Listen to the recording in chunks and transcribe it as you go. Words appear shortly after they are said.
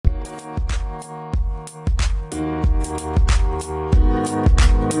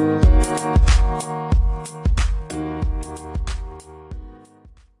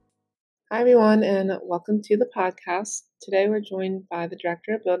Hi, everyone, and welcome to the podcast. Today, we're joined by the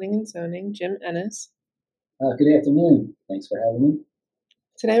Director of Building and Zoning, Jim Ennis. Good afternoon. Thanks for having me.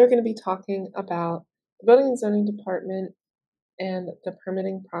 Today, we're going to be talking about the Building and Zoning Department and the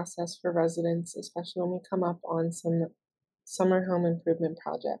permitting process for residents, especially when we come up on some summer home improvement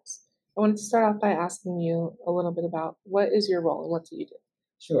projects. I wanted to start off by asking you a little bit about what is your role and what do you do?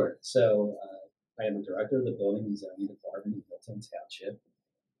 Sure. So I am the Director of the Building and Zoning Department in Milton Township.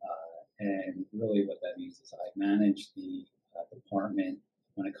 And really what that means is I manage the department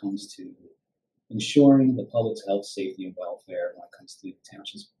when it comes to ensuring the public's health, safety, and welfare when it comes to the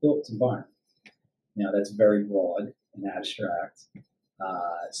township's built environment. Now, that's very broad and abstract.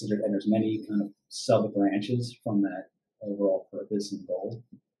 And there's many kind of sub-branches from that overall purpose and goal.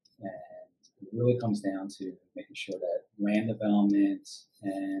 And it really comes down to making sure that land development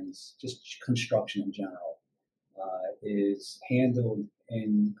and just construction in general is handled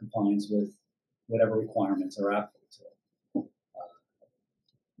in compliance with whatever requirements are applicable to it.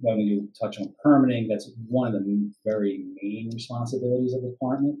 When you touch on permitting, that's one of the very main responsibilities of the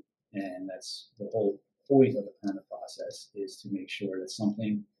department, and that's the whole point of the permit process is to make sure that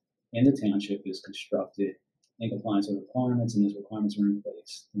something in the township is constructed in compliance with requirements, and those requirements are in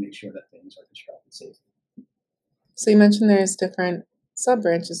place to make sure that things are constructed safely. So you mentioned there's different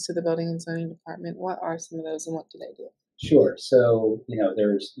sub-branches to the Building and Zoning Department. What are some of those and what do they do? Sure. So,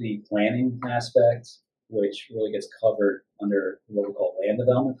 there's the planning aspect, which really gets covered under what we call land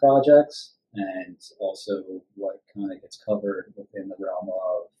development projects, and also what kind of gets covered within the realm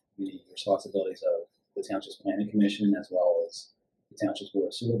of the responsibilities of the Township's Planning Commission, as well as the Township's Board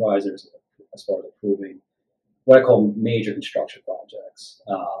of Supervisors, as far as approving what I call major construction projects.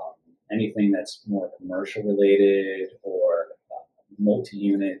 Anything that's more commercial related or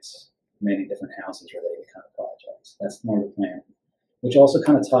multi-units, many different houses related kind of projects. That's more of the plan, which also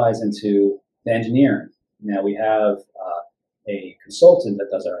kind of ties into the engineering. Now we have a consultant that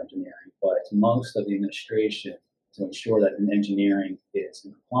does our engineering, but most of the administration to ensure that an engineering is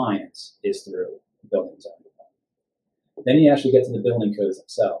in compliance is through the building design department. Then you actually get to the building codes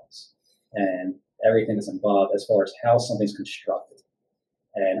themselves, and everything is involved as far as how something's constructed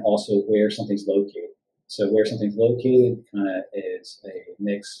and also where something's located. So where something's located kind of is a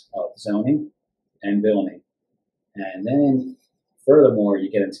mix of zoning and building. And then furthermore, you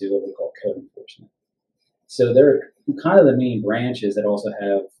get into what we call code enforcement. So they're kind of the main branches that also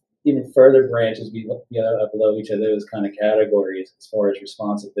have even further branches below each of those kind of categories as far as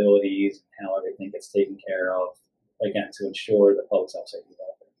responsibilities and how everything gets taken care of, again, to ensure the public's health, safety, and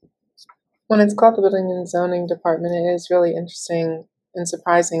welfare. When it's called the Building and Zoning Department, it is really interesting and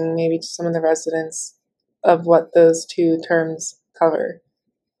surprising maybe to some of the residents of what those two terms cover.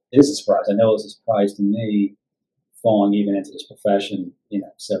 It is a surprise. I know it was a surprise to me falling even into this profession,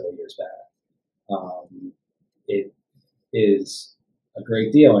 several years back. It is a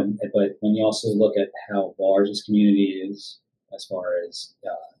great deal, but when you also look at how large this community is, as far as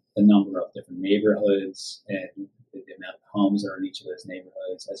the number of different neighborhoods and the amount of homes that are in each of those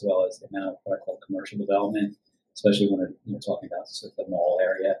neighborhoods, as well as the amount of what I call commercial development, especially when you're talking about sort of the mall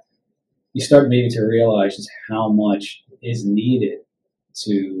area, you start maybe to realize just how much is needed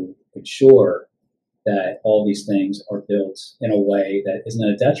to ensure that all these things are built in a way that isn't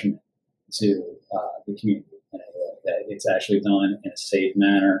a detriment to the community, that it's actually done in a safe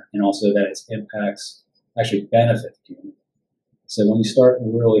manner, and also that its impacts actually benefit the community. So when you start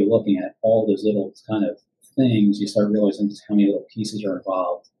really looking at all those little kind of things, you start realizing just how many little pieces are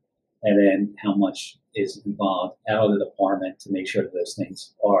involved, and then how much is involved out of the department to make sure that those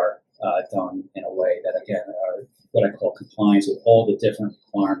things are done in a way that, again, are what I call compliance with all the different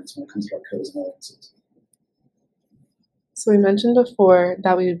requirements when it comes to our codes and ordinances. So we mentioned before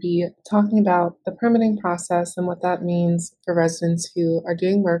that we would be talking about the permitting process and what that means for residents who are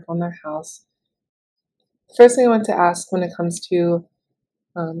doing work on their house. The first thing I want to ask when it comes to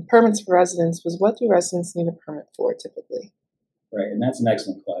permits for residents was, what do residents need a permit for typically? Right, and that's an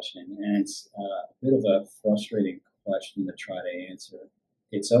excellent question, and it's a bit of a frustrating question to try to answer.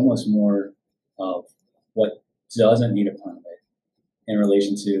 It's almost more of what doesn't need a permit in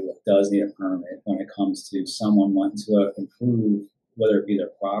relation to what does need a permit when it comes to someone wanting to improve, whether it be their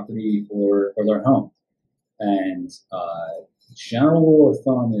property or their home. And general rule of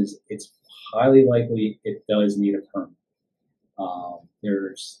thumb is it's highly likely it does need a permit.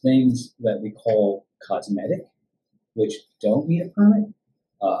 There's things that we call cosmetic, which don't need a permit.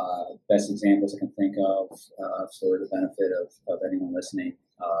 Best examples I can think of for the benefit of anyone listening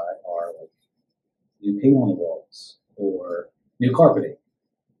are like new paint on the walls or new carpeting,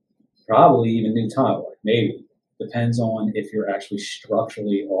 probably even new tile work, maybe. Depends on if you're actually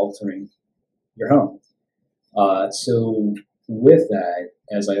structurally altering your home. So with that,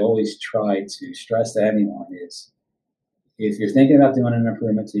 as I always try to stress to anyone is, if you're thinking about doing an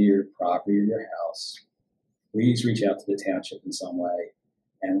improvement to your property or your house, please reach out to the township in some way,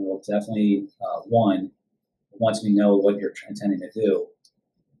 and we'll definitely, one, once we know what you're intending to do,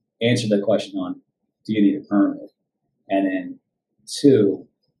 answer the question on, do you need a permit? And then two,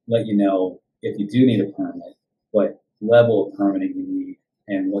 let you know if you do need a permit, what level of permitting you need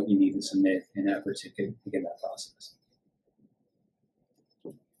and what you need to submit in effort to begin that process.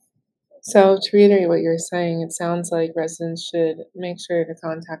 So to reiterate what you're saying, it sounds like residents should make sure to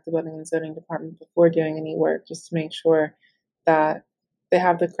contact the Building and Zoning Department before doing any work, just to make sure that they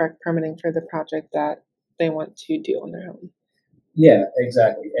have the correct permitting for the project that they want to do on their home. Yeah,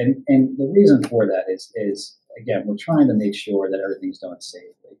 exactly. And the reason for that is again, we're trying to make sure that everything's done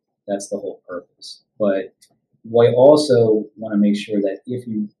safely. That's the whole purpose. But we also want to make sure that if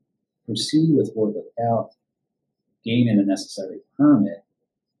you proceed with work without gaining a necessary permit,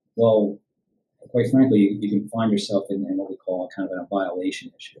 well, quite frankly, you can find yourself in what we call kind of a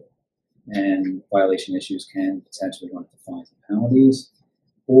violation issue. And violation issues can potentially run into fines and penalties,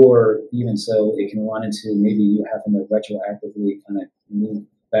 or even so, it can run into maybe you having to retroactively kind of move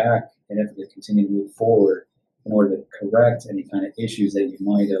back and have to continue to move forward in order to correct any kind of issues that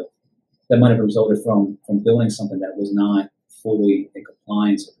that might have resulted from building something that was not fully in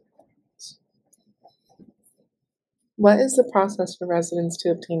compliance with the requirements. What is the process for residents to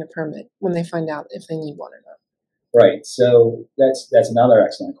obtain a permit when they find out if they need one or not? Right. So that's another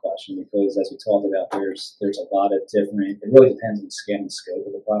excellent question, because as we talked about, there's a lot of different. It really depends on the scale and scope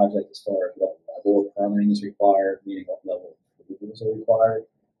of the project as far as what level of permitting is required, meaning what level of approvals are required.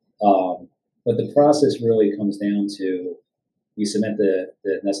 But the process really comes down to, you submit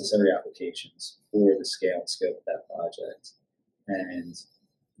the necessary applications for the scale and scope of that project, and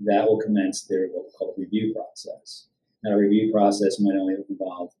that will commence their what we call a review process. Now, a review process might only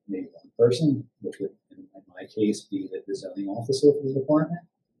involve maybe one person, which would, in my case, be the zoning officer for the department,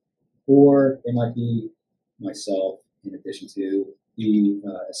 or it might be myself, in addition to the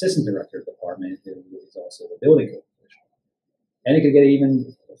assistant director of the department, who is also the building code official. And it could get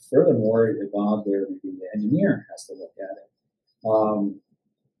even furthermore involved where maybe the engineer has to look at it.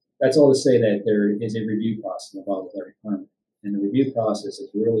 That's all to say that there is a review process involved with every permit. And the review process is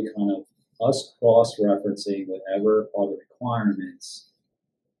really kind of us cross-referencing whatever are the requirements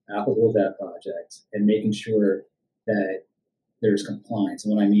applicable to that project and making sure that there's compliance.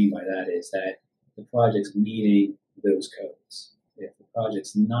 And what I mean by that is that the project's meeting those codes. If the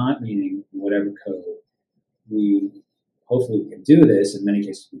project's not meeting whatever code, hopefully we can do this, in many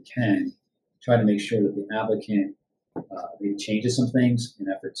cases we can, try to make sure that the applicant maybe changes some things in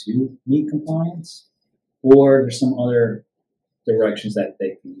effort to meet compliance, or there's some other directions that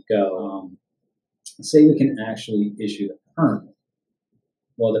they can go. Say we can actually issue the permit.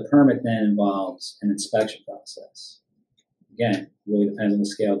 Well, the permit then involves an inspection process. Again, really depends on the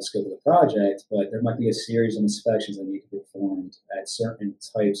scale and scope of the project, but there might be a series of inspections that need to be performed at certain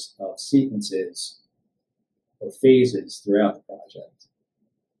types of sequences or phases throughout the project.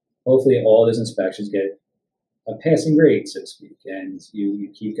 Hopefully all those inspections get a passing grade, so to speak, and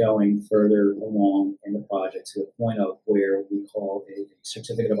you keep going further along in the project to the point of where we call a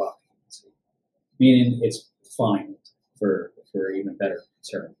certificate of occupancy, meaning it's final, for even better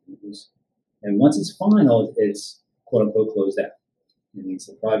term. And once it's final, it's quote unquote closed out. It means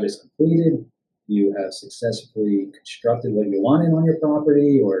the project's completed, you have successfully constructed what you wanted on your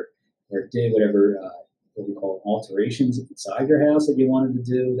property, or did whatever what we call alterations inside your house that you wanted to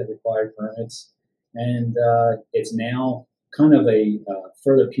do that required permits. And it's now kind of a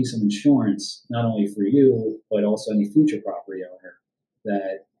further piece of insurance, not only for you, but also any future property owner,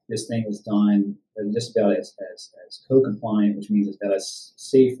 that this thing was done just about as code compliant, which means it's about as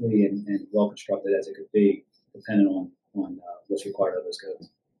safely and well constructed as it could be, depending on what's required of those codes.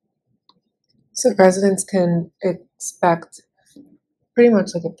 So residents can expect pretty much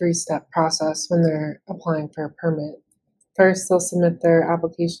like a 3-step process when they're applying for a permit. First, they'll submit their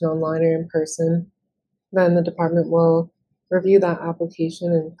application online or in person. Then the department will review that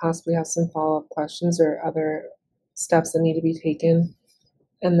application and possibly have some follow-up questions or other steps that need to be taken.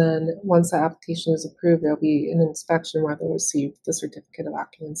 And then once the application is approved, there'll be an inspection where they'll receive the certificate of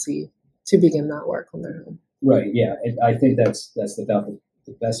occupancy to begin that work on their home. Right, yeah. I think that's about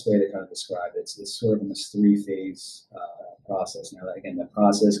the best way to kind of describe it. It's sort of in this 3-phase process. Now, again, the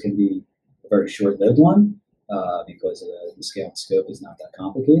process can be a very short-lived one, because the scale and scope is not that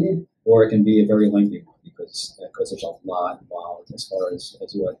complicated, or it can be a very lengthy one because there's a lot involved as far as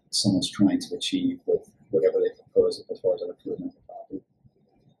what someone's trying to achieve with whatever they propose as far as an improvement of the property.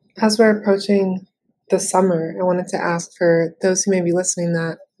 As we're approaching the summer, I wanted to ask for those who may be listening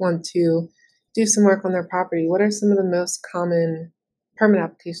that want to do some work on their property, what are some of the most common permit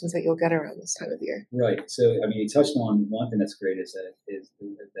applications that you'll get around this time of year? Right. So, I mean, you touched on one thing that's great is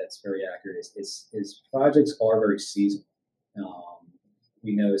that's very accurate. Is projects are very seasonal.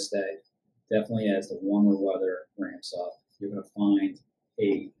 We noticed that definitely as the warmer weather ramps up, you're going to find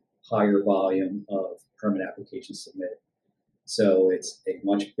a higher volume of permit applications submitted. So it's a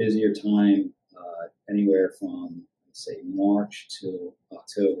much busier time, anywhere from say March to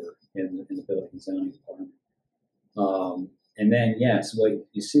October in the building and zoning department. And then yes, what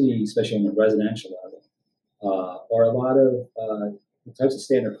you see, especially on the residential level, are a lot of the types of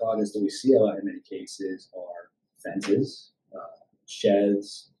standard projects that we see a lot in many cases are fences,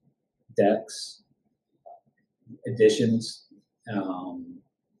 sheds, decks, additions,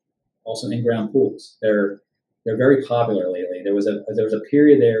 also in-ground pools. They're very popular lately. There was a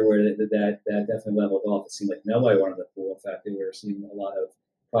period there where that definitely leveled off. It seemed like nobody wanted the pool. In fact, we were seeing a lot of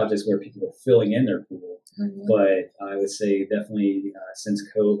projects where people were filling in their pool. Mm-hmm. But I would say definitely since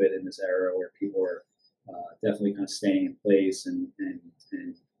COVID in this era where people were definitely kind of staying in place and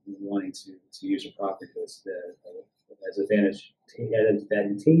wanting to use their property as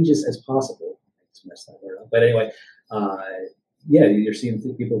advantageous as possible. I just messed that word up. But anyway, yeah, you're seeing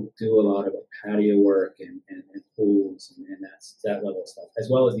people do a lot of patio work and pools and that level of stuff, as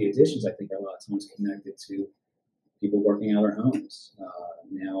well as the additions. I think are a lot of times connected to people working out of their homes,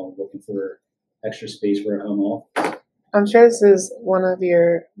 now looking for extra space for a home office. I'm sure this is one of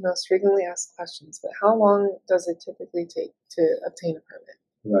your most frequently asked questions, but how long does it typically take to obtain a permit?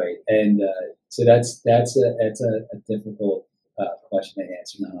 Right, and so that's a difficult question to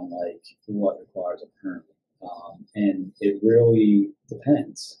answer, not unlike what requires a permit. And it really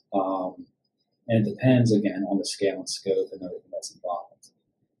depends. And it depends, again, on the scale and scope and everything that's involved.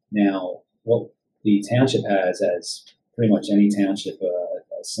 Now, what the township has, as pretty much any township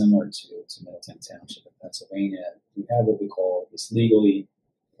similar to Middletown Township in Pennsylvania, we have what we call this legally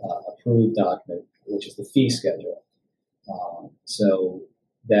approved document, which is the fee schedule. So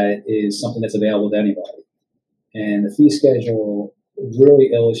that is something that's available to anybody. And the fee schedule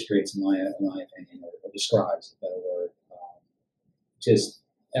really illustrates, in my opinion, or describes, a better word, just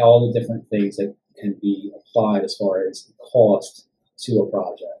all the different things that can be applied as far as cost to a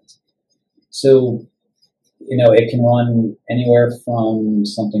project. So, it can run anywhere from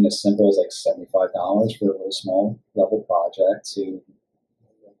something as simple as like $75 for a really small level project to,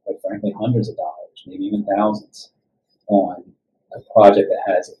 quite frankly, hundreds of dollars, maybe even thousands, on a project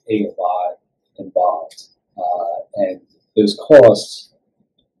that has a lot involved. And those costs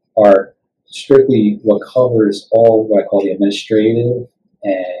are strictly what covers all what I call the administrative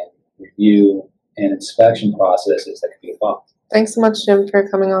and review and inspection processes that can be involved. Thanks so much, Jim, for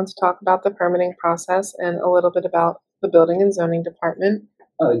coming on to talk about the permitting process and a little bit about the Building and Zoning Department.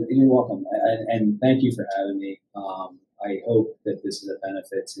 You're welcome, and thank you for having me. I hope that this is a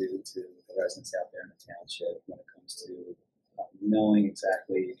benefit to the residents out there in the township when it comes to knowing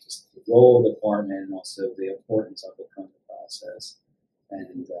exactly just the role of the department and also the importance of the permit process.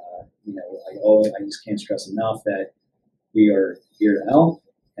 And I just can't stress enough that we are here to help,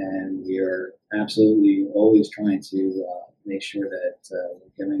 and we are absolutely always trying to make sure that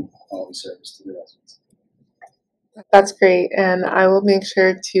we're giving quality service to the residents. That's great, and I will make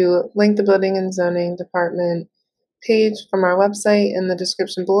sure to link the Building and Zoning Department page from our website in the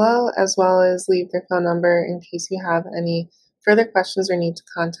description below, as well as leave their phone number in case you have any further questions or need to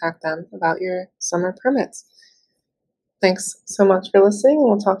contact them about your summer permits. Thanks so much for listening, and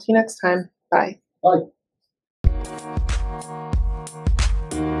we'll talk to you next time. Bye. Bye.